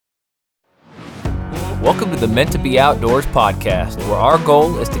Welcome to the Meant to Be Outdoors podcast, where our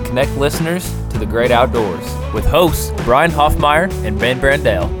goal is to connect listeners to the great outdoors, with hosts Brian Hoffmeyer and Ben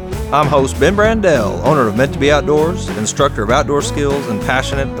Brandell. I'm host Ben Brandell, owner of Meant to Be Outdoors, instructor of outdoor skills, and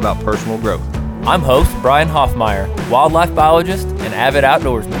passionate about personal growth. I'm host Brian Hoffmeyer, wildlife biologist and avid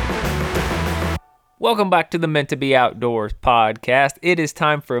outdoorsman. Welcome back to the Meant to Be Outdoors podcast. It is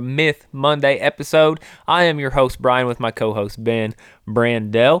time for a Myth Monday episode. I am your host, Brian, with my co-host, Ben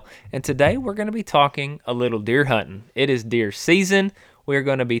Brandell. And today we're going to be talking a little deer hunting. It is deer season. We're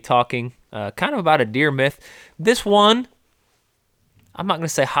going to be talking kind of about a deer myth. This one, I'm not going to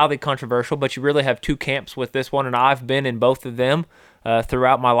say highly controversial, but you really have two camps with this one, and I've been in both of them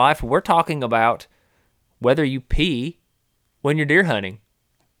throughout my life. We're talking about whether you pee when you're deer hunting.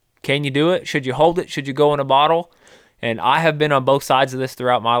 Can you do it? Should you hold it? Should you go in a bottle? And I have been on both sides of this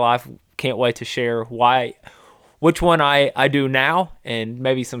throughout my life. Can't wait to share which one I do now, and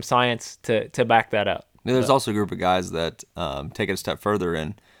maybe some science to back that up. There's also a group of guys that take it a step further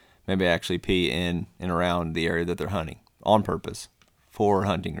and maybe actually pee in and around the area that they're hunting on purpose for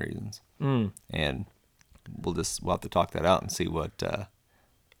hunting reasons. And we'll have to talk that out and see what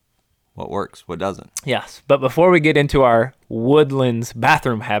works, what doesn't. Yes, but before we get into our woodlands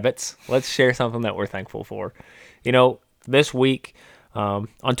bathroom habits, let's share something that we're thankful for. You know, this week, on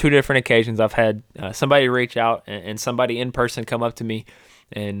two different occasions, I've had somebody reach out and somebody in person come up to me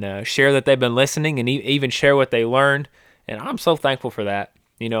and share that they've been listening and even share what they learned, and I'm so thankful for that.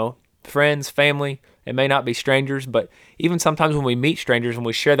 You know, friends, family, it may not be strangers, but even sometimes when we meet strangers and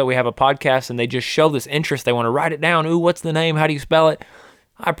we share that we have a podcast and they just show this interest, they want to write it down. Ooh, what's the name? How do you spell it?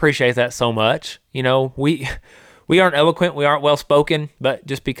 I appreciate that so much. You know, we aren't eloquent, we aren't well spoken, but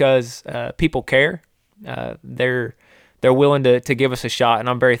just because people care, they're willing to give us a shot, and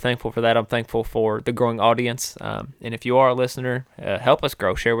I'm very thankful for that. I'm thankful for the growing audience, and if you are a listener, help us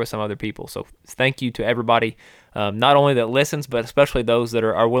grow, share with some other people. So thank you to everybody, not only that listens, but especially those that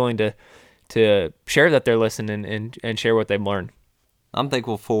are willing to share that they're listening and share what they've learned. I'm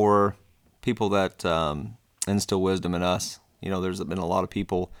thankful for people that instill wisdom in us. You know, there's been a lot of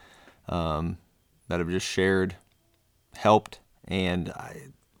people that have just shared, helped, and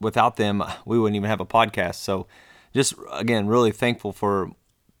without them, we wouldn't even have a podcast. So just, again, really thankful for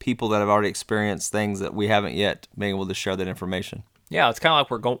people that have already experienced things that we haven't yet been able to share that information. Yeah, it's kind of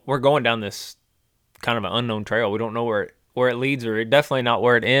like we're going down this kind of an unknown trail. We don't know where it leads, or definitely not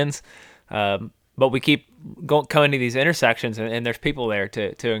where it ends. But we keep coming to these intersections, and there's people there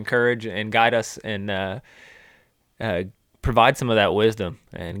to encourage and guide us and provide some of that wisdom.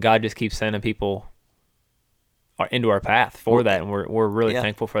 And God just keeps sending people into our path for that, and we're really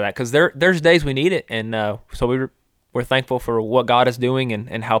thankful for that, because there's days we need it, and so we're thankful for what God is doing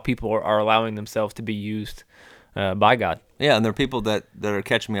and how people are allowing themselves to be used by God. Yeah, and there are people that are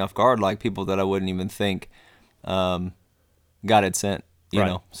catching me off guard, like people that I wouldn't even think God had sent, you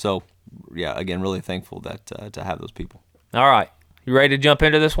know. So, yeah, again, really thankful that to have those people. All right. You ready to jump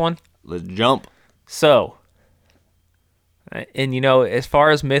into this one? Let's jump. So, and you know, as far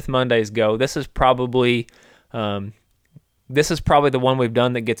as Myth Mondays go, this is probably the one we've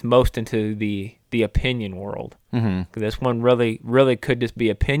done that gets most into the opinion world. Mm-hmm. This one really could just be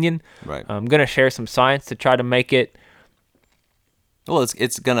opinion. Right. I'm gonna share some science to try to make it. Well,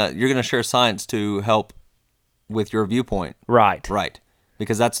 you're gonna share science to help with your viewpoint. Right. Right.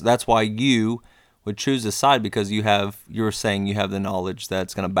 Because that's why you would choose this side, because you're saying you have the knowledge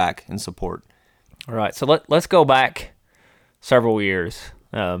that's gonna back and support. All right. So let's go back several years.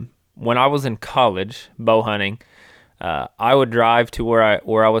 When I was in college bow hunting, I would drive to where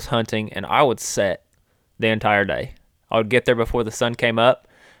I was hunting, and I would set the entire day. I would get there before the sun came up,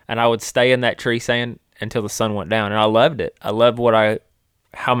 and I would stay in that tree stand until the sun went down, and I loved it. I loved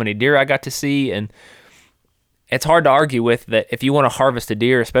how many deer I got to see, and it's hard to argue with that. If you want to harvest a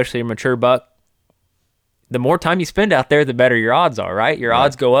deer, especially a mature buck, the more time you spend out there, the better your odds are, right? Your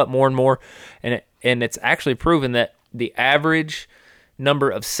odds go up more and more, and it's actually proven that the average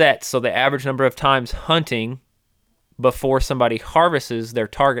number of sets, so the average number of times hunting before somebody harvests their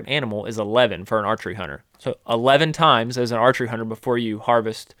target animal, is 11 for an archery hunter. So 11 times as an archery hunter before you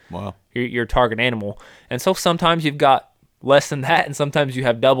harvest your target animal. And so sometimes you've got less than that, and sometimes you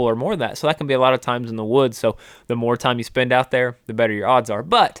have double or more than that. So that can be a lot of times in the woods. So the more time you spend out there, the better your odds are.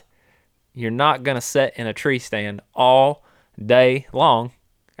 But you're not going to sit in a tree stand all day long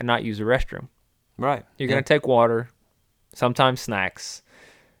and not use a restroom. Right. You're going to take water, sometimes snacks.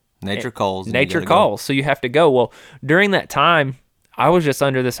 Nature calls. Nature calls, so you have to go. Well, during that time, I was just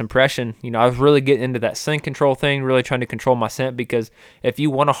under this impression, you know, I was really getting into that scent control thing, really trying to control my scent, because if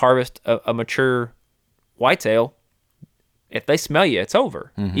you want to harvest a mature whitetail, If they smell you, it's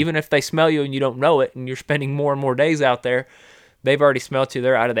over. Even if they smell you and you don't know it, and you're spending more and more days out there, they've already smelled you.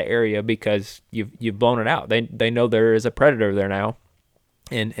 They're out of the area because you've blown it out. They know there is a predator there now,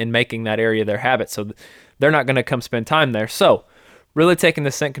 in making that area their habit. So they're not going to come spend time there. So really taking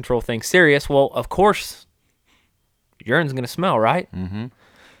the scent control thing serious. Well, of course, urine's going to smell, right?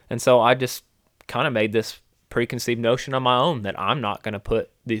 And so I just kind of made this preconceived notion on my own that I'm not going to put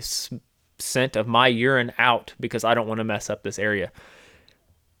this scent of my urine out because I don't want to mess up this area.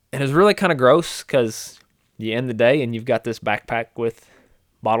 And it's really kind of gross because you end the day and you've got this backpack with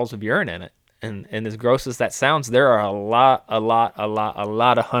bottles of urine in it. And as gross as that sounds, there are a lot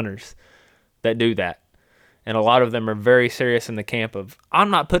of hunters that do that. And a lot of them are very serious in the camp of, I'm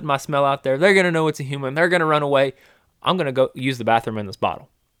not putting my smell out there. They're going to know it's a human. They're going to run away. I'm going to go use the bathroom in this bottle.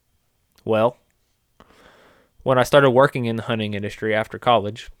 Well, when I started working in the hunting industry after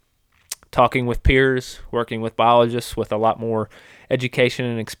college, talking with peers, working with biologists with a lot more education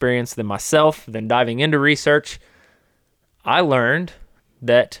and experience than myself, then diving into research, I learned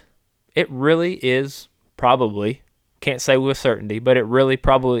that it really is probably, can't say with certainty, but it really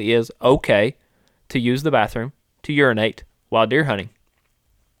probably is okay to use the bathroom to urinate while deer hunting.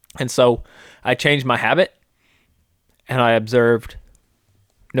 And so I changed my habit, and I observed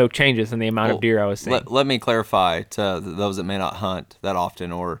no changes in the amount of deer I was seeing. Let me clarify to those that may not hunt that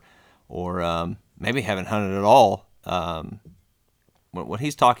often or maybe haven't hunted at all. When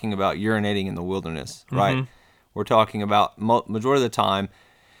he's talking about urinating in the wilderness, right? We're talking about majority of the time,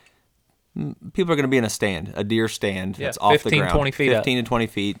 people are going to be in a stand, a deer stand that's off the ground, 20 feet 15 to 20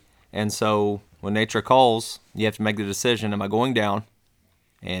 feet. And so when nature calls, you have to make the decision, am I going down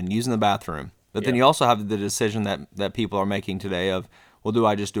and using the bathroom? But then you also have the decision that people are making today of, well, do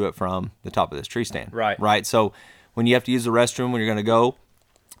I just do it from the top of this tree stand? Right. So when you have to use the restroom, when you're going to go,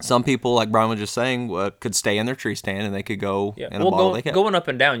 some people, like Brian was just saying, could stay in their tree stand and they could go in a bottle they kept. Going up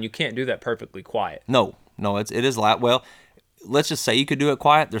and down, you can't do that perfectly quiet. No, it is loud. Well, let's just say you could do it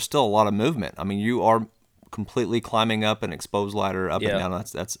quiet. There's still a lot of movement. I mean, you are completely climbing up an exposed ladder up and down.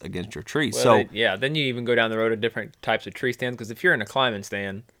 That's against your tree. Well, then you even go down the road of different types of tree stands, because if you're in a climbing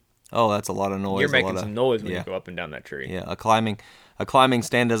stand, that's a lot of noise. You're making some noise when you go up and down that tree. Yeah, a climbing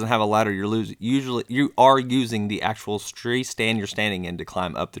stand doesn't have a ladder. Usually you are using the actual tree stand you're standing in to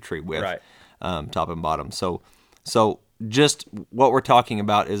climb up the tree with, top and bottom. So just what we're talking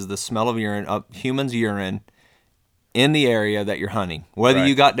about is the smell of urine, of humans' urine, in the area that you're hunting. Whether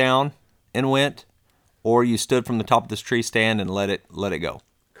you got down and went, or you stood from the top of this tree stand and let it go.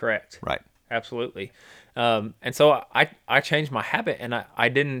 Correct. Right. Absolutely. And so I changed my habit, and I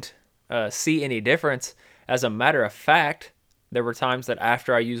didn't see any difference. As a matter of fact, there were times that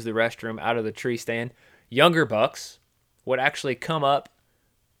after I used the restroom out of the tree stand, younger bucks would actually come up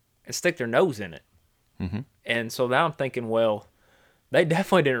and stick their nose in it. And so now I'm thinking, well, they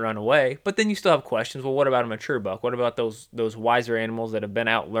definitely didn't run away. But then you still have questions. Well, what about a mature buck? What about those wiser animals that have been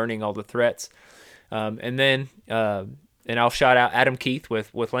out learning all the threats? And I'll shout out Adam Keith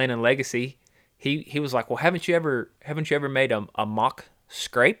with Land and Legacy. He was like, well, haven't you ever made a mock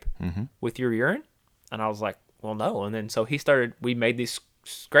scrape with your urine? And I was like, well, no. And then so we made these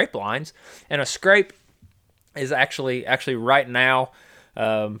scrape lines, and a scrape is actually right now,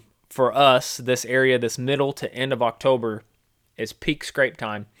 for us, this area, this middle to end of October is peak scrape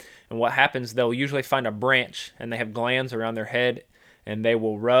time. And what happens, they'll usually find a branch, and they have glands around their head, and they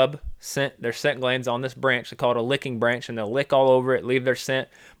will rub their scent glands on this branch. They call it a licking branch, and they'll lick all over it, leave their scent,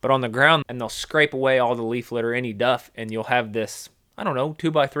 but on the ground, and they'll scrape away all the leaf litter, any duff, and you'll have this,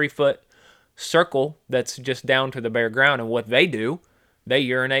 2 by 3 foot circle that's just down to the bare ground. And what they do, they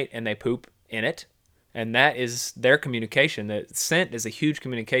urinate and they poop in it, and that is their communication. The scent is a huge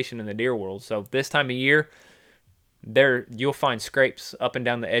communication in the deer world. So this time of year, you'll find scrapes up and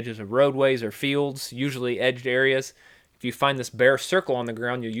down the edges of roadways or fields, usually edged areas. If you find this bare circle on the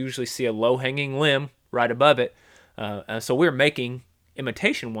ground, you'll usually see a low-hanging limb right above it. So we're making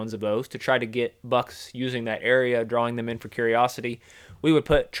imitation ones of those to try to get bucks using that area, drawing them in for curiosity. We would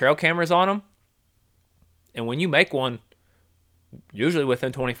put trail cameras on them, and when you make one, usually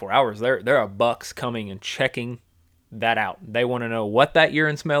within 24 hours, there are bucks coming and checking that out. They want to know what that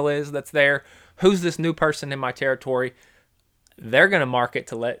urine smell is that's there. Who's this new person in my territory? They're going to mark it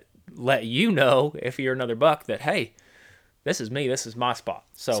to let you know, if you're another buck, that, hey, this is me. This is my spot.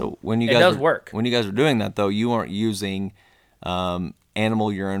 So when it does work. When you guys were doing that, though, you weren't using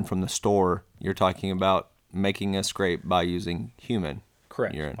animal urine from the store. You're talking about making a scrape by using human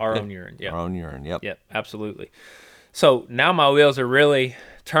urine. Our own urine. Yep. Our own urine. Yep. Yep. Absolutely. So now my wheels are really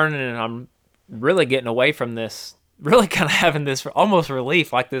turning, and I'm really getting away from this. Really kind of having this almost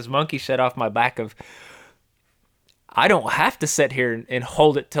relief, like this monkey shed off my back of, I don't have to sit here and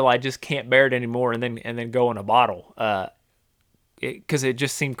hold it till I just can't bear it anymore, and then go in a bottle. Because it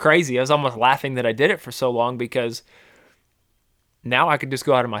just seemed crazy. I was almost laughing that I did it for so long, because now I could just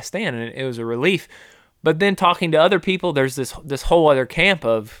go out of my stand, and it was a relief. But then talking to other people, there's this whole other camp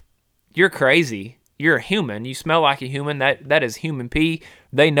of, you're crazy. You're a human. You smell like a human. That is human pee.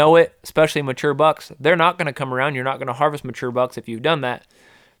 They know it, especially mature bucks. They're not going to come around. You're not going to harvest mature bucks if you've done that.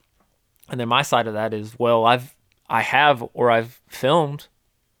 And then my side of that is, well, I've filmed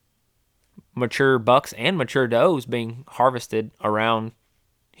mature bucks and mature does being harvested around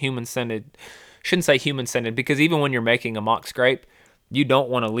human-scented. Shouldn't say human-scented, because even when you're making a mock scrape, you don't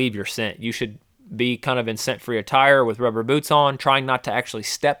want to leave your scent. You should be kind of in scent-free attire with rubber boots on, trying not to actually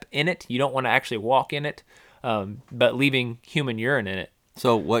step in it. You don't want to actually walk in it, but leaving human urine in it.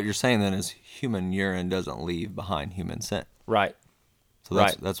 So what you're saying then is human urine doesn't leave behind human scent. Right. So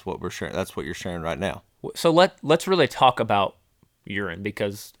that's what we're sharing. That's what you're sharing right now. So let's really talk about urine,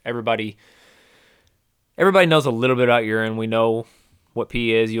 because everybody knows a little bit about urine. We know what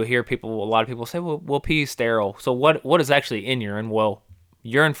pee is. You'll hear a lot of people say, well, pee is sterile. So what is actually in urine? Well,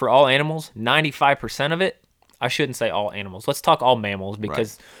 urine for all animals, 95% of it. I shouldn't say all animals. Let's talk all mammals,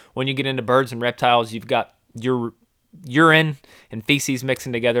 because when you get into birds and reptiles, you've got your urine and feces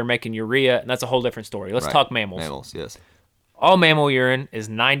mixing together, making urea, and that's a whole different story. Let's talk mammals. Mammals, yes. All mammal urine is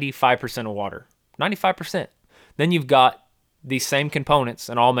 95% of water. 95%. Then you've got these same components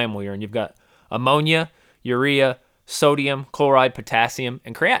in all mammal urine. You've got ammonia, urea, sodium, chloride, potassium,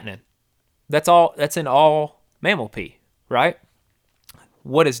 and creatinine. That's in all mammal pee, right?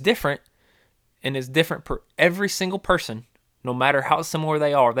 What is different, and is different for every single person, no matter how similar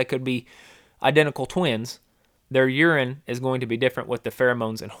they are, they could be identical twins, their urine is going to be different with the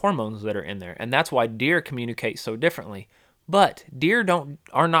pheromones and hormones that are in there. And that's why deer communicate so differently. But deer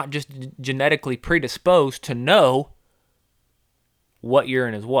are not just genetically predisposed to know what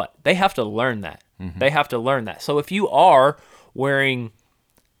urine is what. They have to learn that. Mm-hmm. They have to learn that. So if you are wearing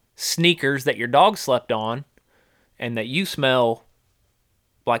sneakers that your dog slept on and that you smell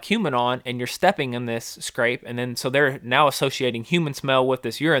like human on, and you're stepping in this scrape, and then so they're now associating human smell with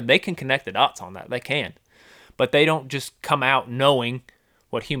this urine, they can connect the dots on that. They can. But they don't just come out knowing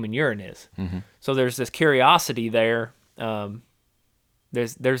what human urine is. Mm-hmm. So there's this curiosity there.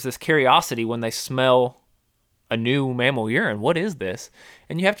 There's this curiosity when they smell a new mammal urine. What is this?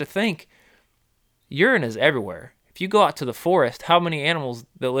 And you have to think, urine is everywhere. If you go out to the forest, how many animals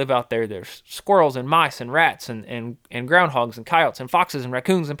that live out there? There's squirrels and mice and rats and groundhogs and coyotes and foxes and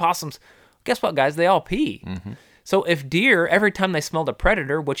raccoons and possums. Guess what, guys? They all pee. Mm-hmm. So if deer, every time they smelled a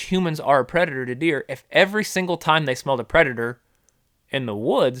predator, which humans are a predator to deer, if every single time they smelled a predator in the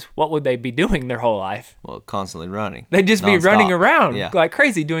woods, what would they be doing their whole life? Well, constantly running. They'd just be running around like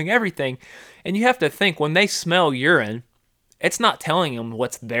crazy, doing everything. And you have to think, when they smell urine, it's not telling them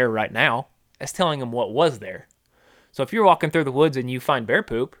what's there right now. It's telling them what was there. So if you're walking through the woods and you find bear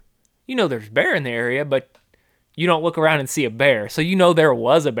poop, you know there's bear in the area, but you don't look around and see a bear. So you know there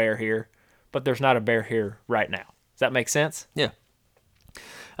was a bear here, but there's not a bear here right now. Does that make sense? Yeah.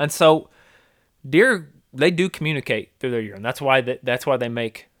 And so deer, they do communicate through their urine. That's why they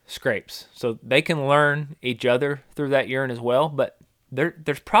make scrapes. So they can learn each other through that urine as well, but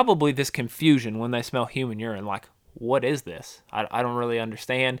there's probably this confusion when they smell human urine, like, what is this? I don't really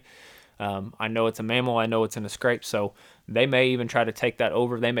understand. I know it's a mammal. I know it's in a scrape. So they may even try to take that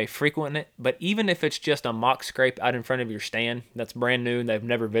over. They may frequent it. But even if it's just a mock scrape out in front of your stand that's brand new and they've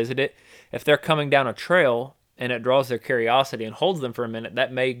never visited it, if they're coming down a trail and it draws their curiosity and holds them for a minute,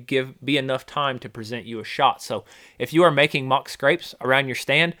 that may be enough time to present you a shot. So if you are making mock scrapes around your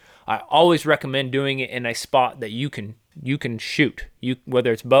stand, I always recommend doing it in a spot that you can shoot.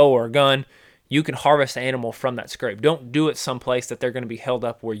 Whether it's bow or a gun, you can harvest the animal from that scrape. Don't do it someplace that they're going to be held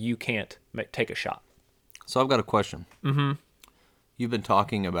up where you can't take a shot. So I've got a question. Mm-hmm. You've been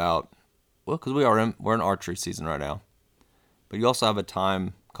talking about, well, because we're in archery season right now, but you also have a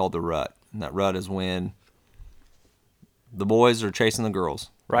time called the rut, and that rut is when the boys are chasing the girls,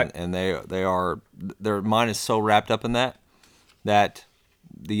 right? And their mind is so wrapped up in that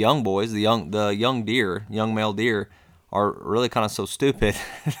the young boys, the young male deer, are really kind of so stupid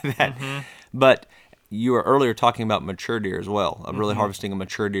that. Mm-hmm. But you were earlier talking about mature deer as well, of really harvesting a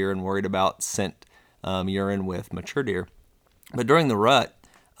mature deer and worried about scent urine with mature deer. But during the rut,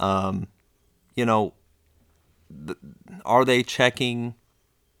 are they checking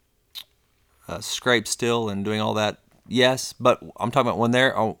scrapes still and doing all that? Yes, but I'm talking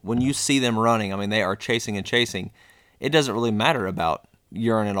about when you see them running. I mean, they are chasing and chasing. It doesn't really matter about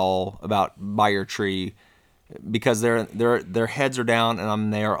urine at all by your tree, because their heads are down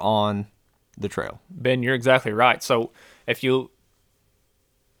and they are on the trail. Ben, you're exactly right. So if you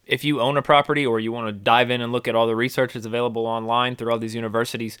own a property or you want to dive in and look at all the research that's available online through all these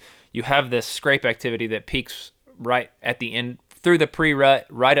universities, you have this scrape activity that peaks right at the end through the pre-rut,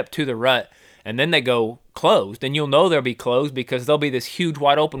 right up to the rut, and then they go closed. And you'll know they'll be closed because there'll be this huge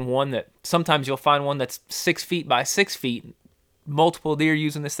wide open one that sometimes you'll find one that's 6 feet by 6 feet, multiple deer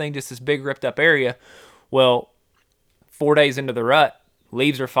using this thing, just this big ripped up area. Well, 4 days into the rut,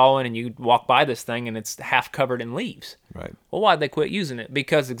 leaves are falling and you walk by this thing and it's half covered in leaves. Right. Well, why'd they quit using it?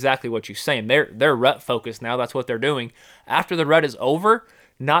 Because exactly what you're saying. They're rut focused now. That's what they're doing. After the rut is over,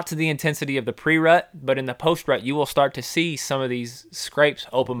 not to the intensity of the pre-rut, but in the post-rut, you will start to see some of these scrapes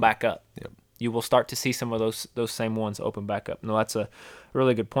open back up. Yep. You will start to see some of those same ones open back up. No, that's a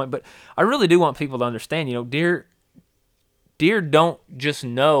really good point. But I really do want people to understand, deer don't just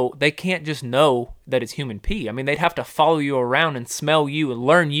know, they can't just know that it's human pee. I mean, they'd have to follow you around and smell you and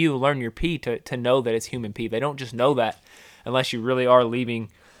learn your pee to know that it's human pee. They don't just know that unless you really are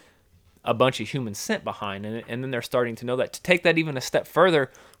leaving a bunch of human scent behind. And then they're starting to know that. To take that even a step further,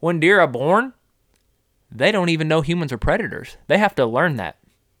 when deer are born, they don't even know humans are predators. They have to learn that.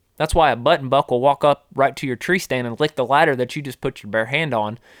 That's why a button buck will walk up right to your tree stand and lick the ladder that you just put your bare hand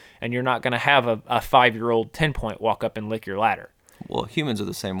on, and you're not going to have a 5-year-old 10-point walk up and lick your ladder. Well, humans are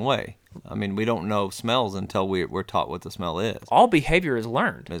the same way. I mean, we don't know smells until we're taught what the smell is. All behavior is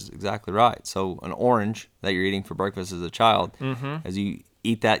learned. That's exactly right. So an orange that you're eating for breakfast as a child, as you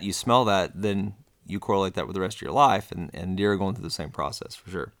eat that, you smell that, then you correlate that with the rest of your life, and deer are going through the same process for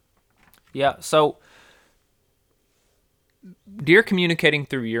sure. Yeah, so deer communicating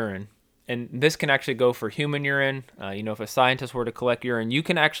through urine, and this can actually go for human urine. If a scientist were to collect urine, you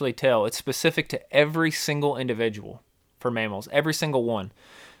can actually tell. It's specific to every single individual for mammals, every single one.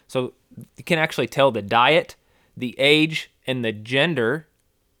 So you can actually tell the diet, the age, and the gender,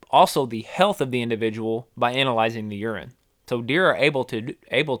 also the health of the individual by analyzing the urine. So deer are able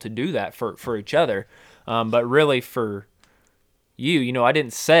to do that for each other, but really for you, I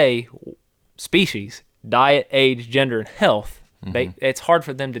didn't say species. Diet, age, gender, and health. It's hard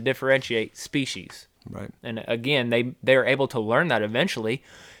for them to differentiate species. Right. And again, they're able to learn that eventually.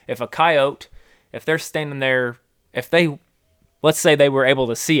 If they're standing there, let's say they were able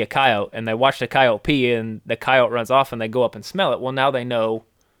to see a coyote and they watched a coyote pee and the coyote runs off and they go up and smell it. Well, now they know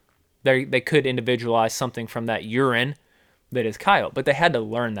they could individualize something from that urine that is coyote, but they had to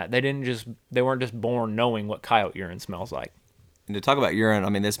learn that. They weren't just born knowing what coyote urine smells like. And to talk about urine, I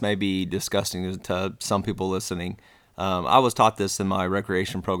mean, this may be disgusting to some people listening. I was taught this in my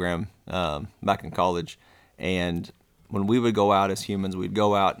recreation program back in college. And when we would go out as humans, we'd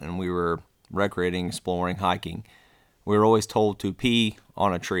go out and we were recreating, exploring, hiking. We were always told to pee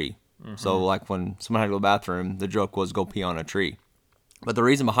on a tree. So like when someone had to go to the bathroom, the joke was go pee on a tree. But the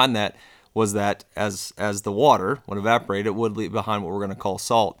reason behind that was that as the water would evaporate, it would leave behind what we're going to call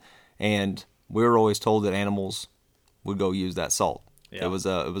salt. And we were always told that animals would go use that salt. Yeah. It was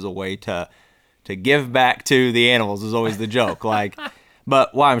a way to give back to the animals is always the joke.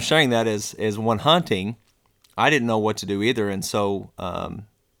 But why I'm sharing that is when hunting, I didn't know what to do either, and so I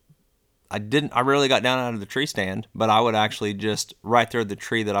rarely got down out of the tree stand, but I would actually just right there at the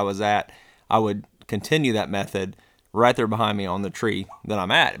tree that I was at, I would continue that method right there behind me on the tree that I'm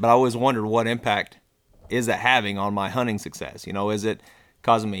at. But I always wondered what impact is that having on my hunting success? Is it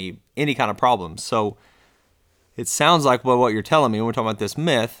causing me any kind of problems? So it sounds like what you're telling me when we're talking about this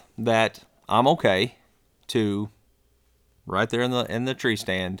myth that I'm okay to right there in the tree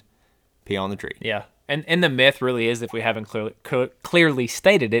stand pee on the tree. Yeah. And the myth really is, if we haven't clearly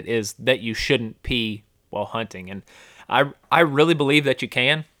stated it, is that you shouldn't pee while hunting. And I really believe that you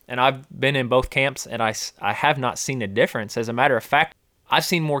can. And I've been in both camps, and I have not seen a difference. As a matter of fact, I've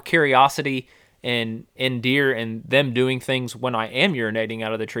seen more curiosity in deer and them doing things when I am urinating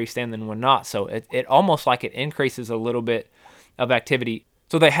out of the tree stand than when not. So it almost like it increases a little bit of activity.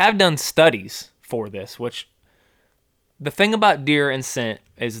 So they have done studies for this, which the thing about deer and scent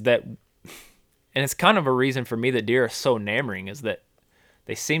is that, and it's kind of a reason for me that deer are so enamoring, is that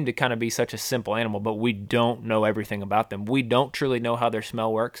they seem to kind of be such a simple animal, but we don't know everything about them. We don't truly know how their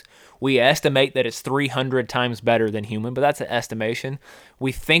smell works. We estimate that it's 300 times better than human, but that's an estimation.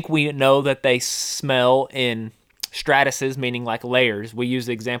 We think we know that they smell in stratuses, meaning like layers. We used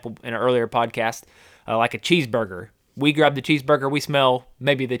the example in an earlier podcast, like a cheeseburger. We grab the cheeseburger, we smell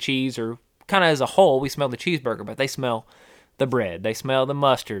maybe the cheese, or kind of as a whole, we smell the cheeseburger, but they smell the bread, they smell the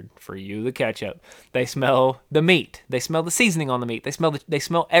mustard, for you the ketchup, they smell the meat, they smell the seasoning on the meat, they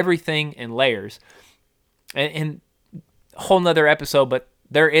smell everything in layers. And a whole nother episode, but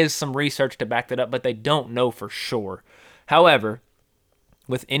there is some research to back that up, but they don't know for sure. However,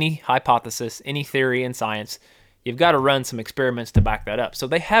 with any hypothesis, any theory in science, you've got to run some experiments to back that up. So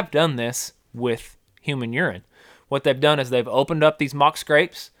they have done this with human urine. What they've done is they've opened up these mock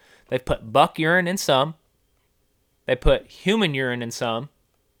scrapes. They've put buck urine in some. They put human urine in some.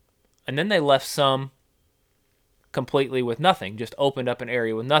 And then they left some completely with nothing, just opened up an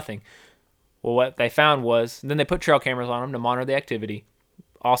area with nothing. Well, what they found was, then they put trail cameras on them to monitor the activity.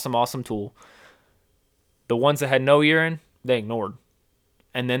 Awesome tool. The ones that had no urine, they ignored.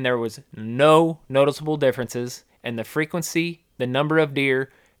 And then there was no noticeable differences in the frequency, the number of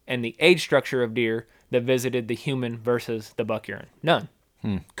deer, and the age structure of deer that visited the human versus the buck urine. None.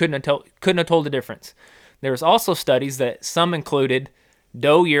 Couldn't have told the difference. There was also studies that some included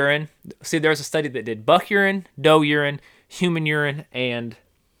doe urine. See, there was a study that did buck urine, doe urine, human urine, and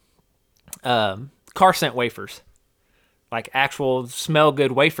car scent wafers, like actual smell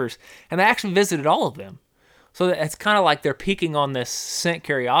good wafers, and they actually visited all of them. So it's kind of like they're peaking on this scent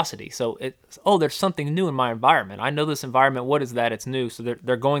curiosity. So it's, oh, there's something new in my environment. I know this environment. What is that? It's new. So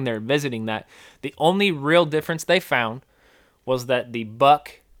they're going there visiting that. The only real difference they found was that the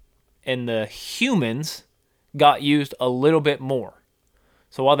buck and the humans got used a little bit more.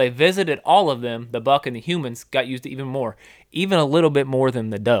 So while they visited all of them, the buck and the humans got used even more, even a little bit more than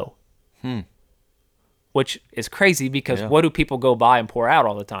the doe. Which is crazy because what do people go buy and pour out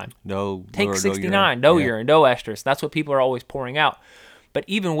all the time? Take 69, doe urine, doe estrus. That's what people are always pouring out. But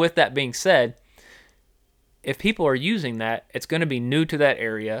even with that being said, if people are using that, it's going to be new to that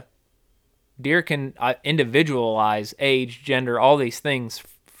area. Deer can individualize age, gender, all these things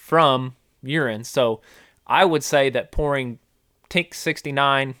from urine. So I would say that pouring Tink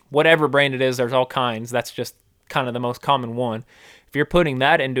 69, whatever brand it is, there's all kinds. That's just kind of the most common one. If you're putting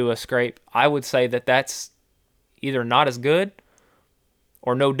that into a scrape, I would say that that's either not as good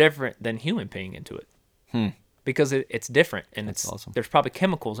or no different than human peeing into it. Because it's different, and That's awesome. There's probably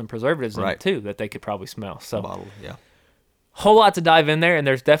chemicals and preservatives in it too that they could probably smell. So Bottle, whole lot to dive in there, and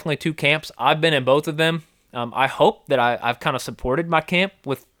there's definitely two camps. I've been in both of them. I hope that I've kind of supported my camp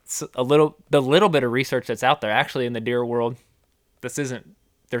with the little bit of research that's out there. Actually, in the deer world,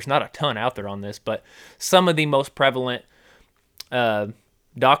 there's not a ton out there on this, but some of the most prevalent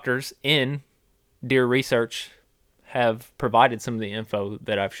doctors in deer research have provided some of the info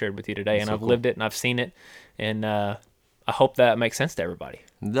that I've shared with you today, and I've lived it and I've seen it, and I hope that makes sense to everybody.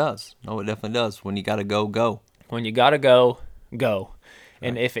 It does. No, it definitely does. When you gotta go. When you gotta go.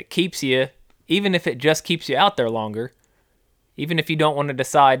 And if it keeps you, even if it just keeps you out there longer, even if you don't want to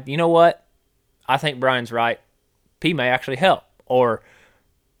decide, you know what, I think Brian's right, pee may actually help, or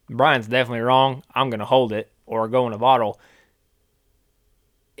Brian's definitely wrong, I'm gonna hold it or go in a bottle.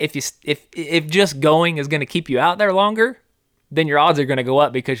 If just going is going to keep you out there longer, then your odds are going to go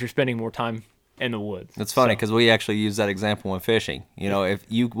up because you're spending more time in the woods. It's funny because we actually use that example when fishing. You know, if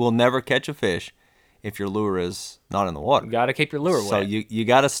you will never catch a fish if your lure is not in the water. You got to keep your lure wet. So you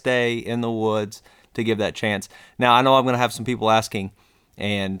got to stay in the woods to give that chance. Now, I know I'm going to have some people asking,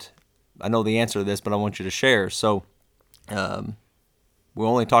 and I know the answer to this, but I want you to share. So we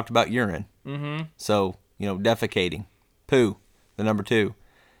only talked about urine. So, defecating, poo, the number 2.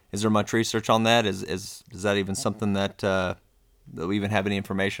 Is there much research on that? Is that even something that we even have any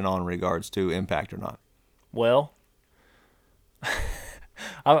information on in regards to impact or not? Well,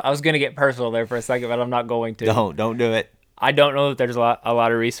 I was going to get personal there for a second, but I'm not going to. Don't do it. I don't know that there's a lot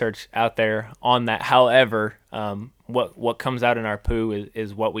of research out there on that. However, what comes out in our poo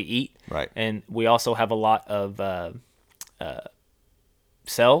is what we eat. Right. And we also have a lot of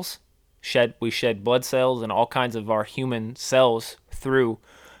cells. We shed blood cells and all kinds of our human cells through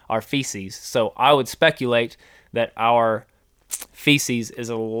our feces. So I would speculate that our feces is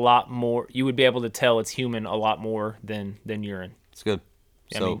a lot more, you would be able to tell it's human a lot more than urine. It's good.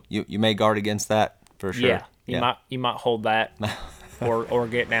 So you may guard against that for sure. Yeah. You might hold that or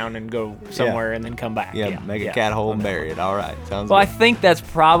get down and go somewhere and then come back. Make a cat hole and bury it. All right. Sounds well, good. I think that's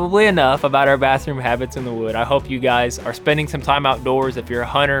probably enough about our bathroom habits in the wood. I hope you guys are spending some time outdoors. If you're a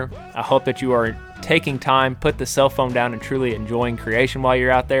hunter, I hope that you are taking time, put the cell phone down, and truly enjoying creation while you're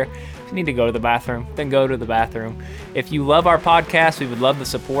out there. If you need to go to the bathroom, then go to the bathroom. If you love our podcast, we would love the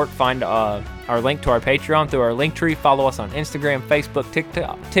support. Find our link to our Patreon through our link tree. Follow us on Instagram, Facebook,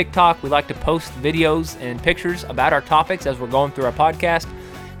 TikTok. We like to post videos and pictures about our topics as we're going through our podcast,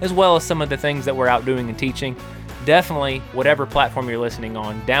 as well as some of the things that we're out doing and teaching. Definitely, whatever platform you're listening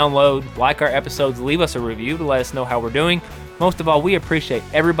on, download, like our episodes, leave us a review to let us know how we're doing. Most of all, we appreciate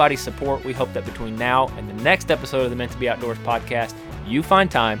everybody's support. We hope that between now and the next episode of the Meant to Be Outdoors podcast, you find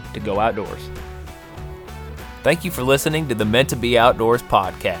time to go outdoors. Thank you for listening to the Meant to Be Outdoors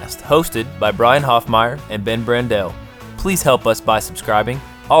podcast, hosted by Brian Hoffmeyer and Ben Brandell. please help us by subscribing.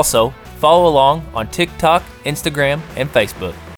 Also, follow along on TikTok, Instagram, and Facebook.